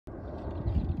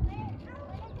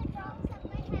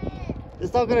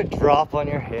It's not gonna drop on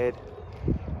your head.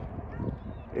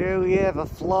 Here we have a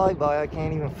flyby. I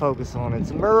can't even focus on it.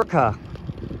 It's America.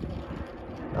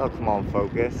 Oh, come on,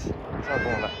 focus. It's not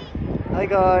going up. Hi,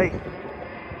 guy.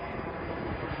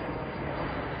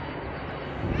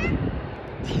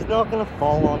 She's not gonna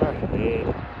fall on her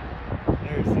head.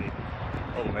 There's it.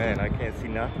 Oh man, I can't see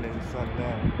nothing in the sun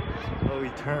now. Oh, he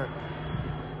turned.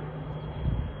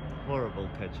 Horrible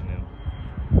catching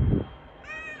him.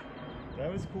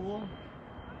 That was cool.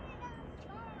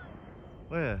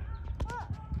 Where?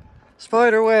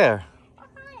 Spider where?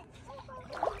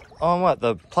 On what?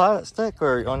 The plastic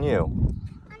or on you? On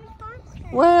the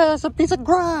plastic. Where? There's a piece of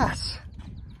grass.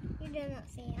 You did not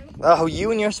see him. Oh,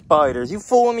 you and your spiders. You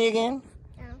fooling me again?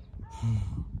 No.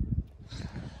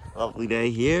 Lovely day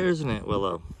here, isn't it,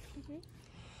 Willow? Mm-hmm.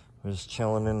 We're just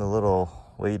chilling in the little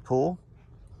wade pool.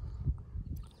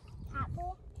 Cat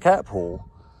pool? Cat pool?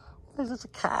 What is this, a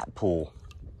cat pool?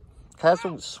 Cats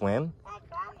don't swim.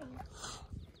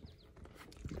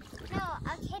 No,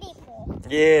 a kiddie pool.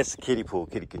 Yes, kiddie pool.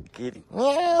 Kitty.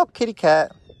 Yeah, kitty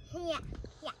cat. Yeah.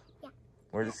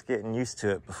 We're just getting used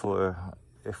to it before,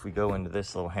 if we go into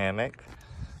this little hammock.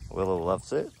 Willow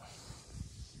loves it.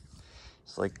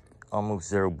 It's like almost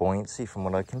zero buoyancy from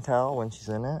what I can tell when she's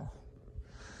in it.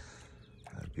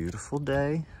 A beautiful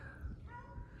day.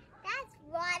 That's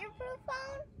waterproof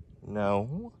phone?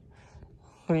 No.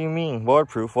 What do you mean?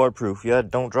 Waterproof, waterproof. Yeah,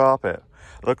 don't drop it.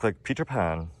 Look like Peter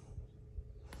Pan.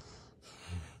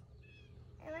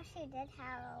 I wish you did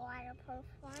have a waterproof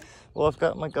one. Well, I've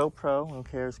got my GoPro in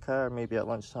Kara's car. Maybe at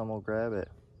lunchtime we'll grab it.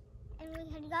 And we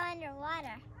could go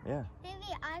underwater. Yeah. Maybe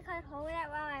I could hold it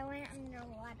while I went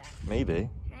underwater. Maybe.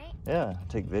 Right? Yeah,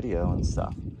 take video and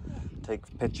stuff. Yeah. Take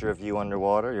a picture of you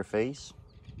underwater, your face.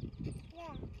 Yeah.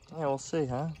 Yeah, we'll see,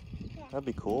 huh? Yeah. That'd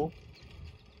be cool.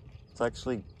 It's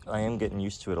actually, I am getting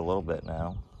used to it a little bit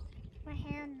now. My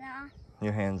hands are.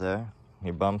 Your hands there?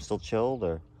 Your bum still chilled,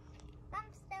 or? I'm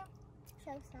still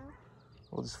so.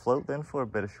 We'll just float then for a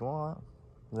bit if you want.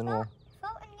 Then we'll...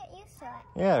 Float and get used to it.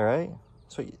 Yeah, right?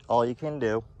 That's what all you can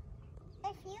do.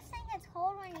 If you think it's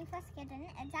cold when you first get in it,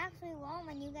 it's actually warm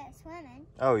when you get swimming.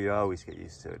 Oh, you always get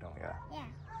used to it, don't you? Yeah.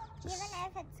 Just... Even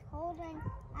if it's cold when,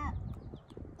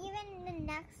 even the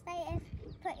next day, if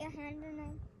you put your hand in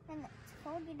it and it's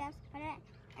cold, you just put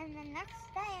it in the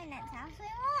next day and it's actually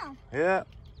warm. Yeah,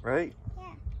 right?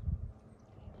 Yeah.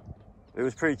 It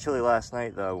was pretty chilly last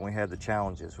night, though, when we had the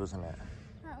challenges, wasn't it?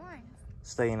 What one?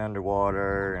 Staying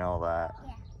underwater and all that.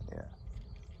 Yeah.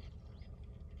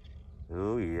 Yeah.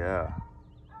 Oh, yeah.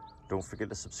 Don't forget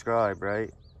to subscribe,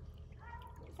 right?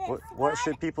 What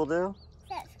should people do?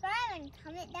 Subscribe and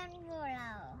comment down below.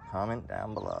 Comment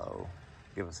down below.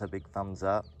 Give us a big thumbs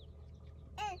up.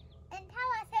 And tell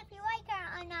us if you like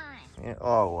it or not. Yeah.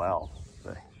 Oh, well.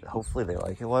 Hopefully they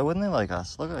like it. Why wouldn't they like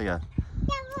us? Look at you. Yeah,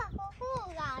 look, we're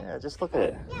cool guys. Yeah, just look at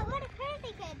it. Yeah, we're the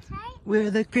crazy kids, right?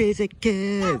 We're the crazy Yeah,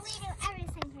 kids. we do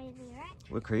everything crazy, right?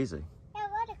 We're crazy. Yeah,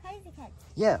 we're the crazy kids.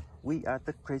 Yeah, we are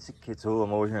the crazy kids. Oh,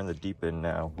 I'm over here in the deep end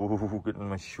now. Ooh, getting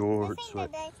my shorts This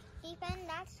wet. ain't the deep end,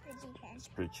 that's the deep end. It's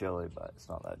pretty chilly, but it's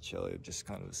not that chilly. I'm just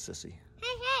kind of a sissy.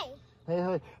 Hey, Hey,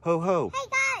 hey, ho, ho. hey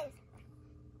guys.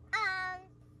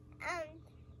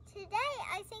 Today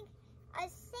I think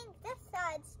this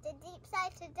side's the deep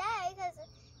side today because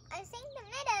I think the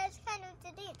middle is kind of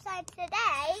the deep side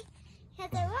today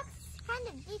because it looks kind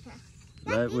of deeper.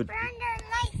 That Deeper would- under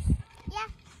light. Yeah,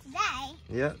 today.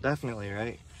 Yeah, definitely,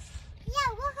 right? Yeah,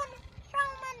 we're gonna throw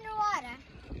them underwater.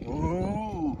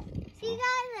 Ooh. See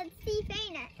guys, let's see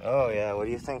Fainer. Oh, yeah. What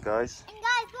do you think, guys? And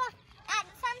guys, look at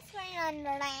the sunscreen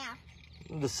under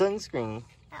there. The sunscreen.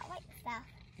 That white stuff.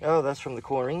 Oh, that's from the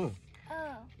chlorine.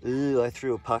 Oh. Ooh, I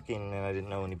threw a puck in and I didn't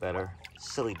know any better.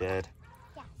 Silly dad.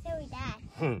 Yeah, silly dad.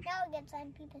 Hmm. Now it gets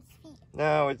on people's feet.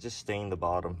 No, it just stained the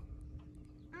bottom.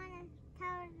 I want to tell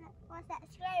us what's that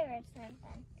story or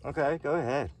something. Okay, go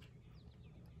ahead.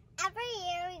 Every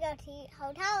year we go to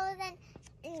hotels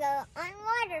and go on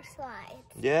water slides.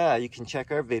 Yeah, you can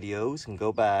check our videos and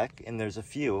go back, and there's a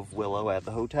few of Willow at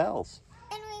the hotels.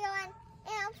 And we go on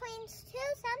airplanes too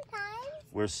sometimes.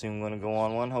 We're soon going to go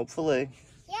on one, hopefully.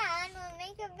 Yeah, and we'll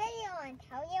make a video and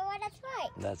tell you what it's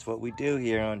like. That's what we do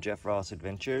here on Jeff Ross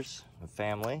Adventures, a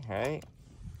family, right?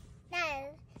 Dad,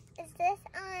 is this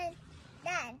on,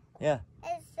 Dad? Yeah.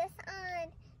 Is this on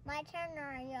my turn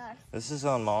or yours? This is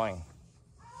on mine.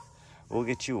 We'll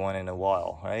get you one in a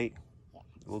while, right? Yeah.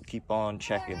 We'll keep on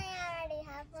checking. Don't I already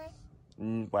have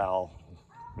one? Well,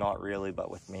 not really,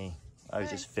 but with me. I was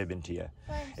just fibbing to you.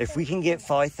 Well, If we can get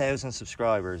 5,000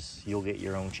 subscribers, you'll get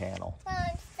your own channel. Well,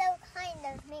 I'm still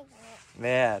kind of making it.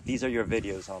 Yeah, these are your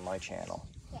videos on my channel.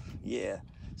 Yeah. Yeah.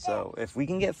 So if we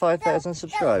can get 5,000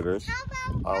 subscribers, How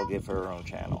about, I'll give her her own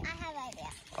channel. I have an idea.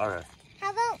 All right.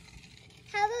 How about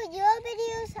your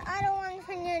videos are the ones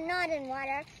when you're not in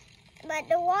water, but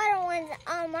the water ones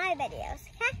are my videos,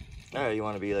 okay? All right, you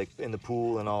want to be like in the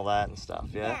pool and all that and stuff,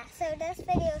 yeah? Yeah, so this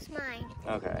video's mine.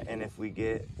 Okay, and if we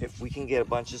can get a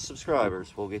bunch of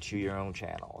subscribers, we'll get you your own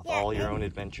channel with all your own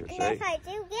adventures, and right? if I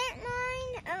do get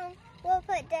mine, we'll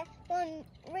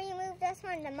remove this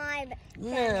one to my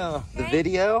No, the right?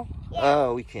 video? Yeah.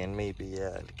 Oh, we can maybe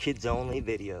kids only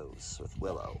videos with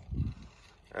Willow,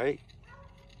 right?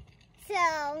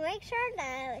 So make sure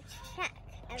to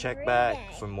check every Back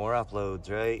day. for more uploads,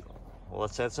 right? Well,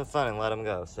 let's have some fun and let them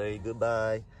go. Say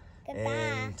goodbye. Goodbye.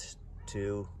 And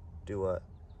to do what?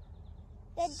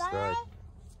 Goodbye. Subscribe.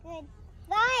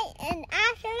 Goodbye. And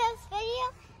after this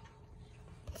video,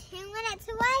 2 minutes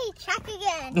away, check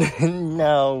again.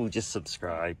 No, just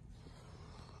subscribe.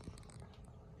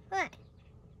 What?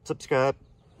 Subscribe.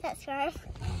 Subscribe.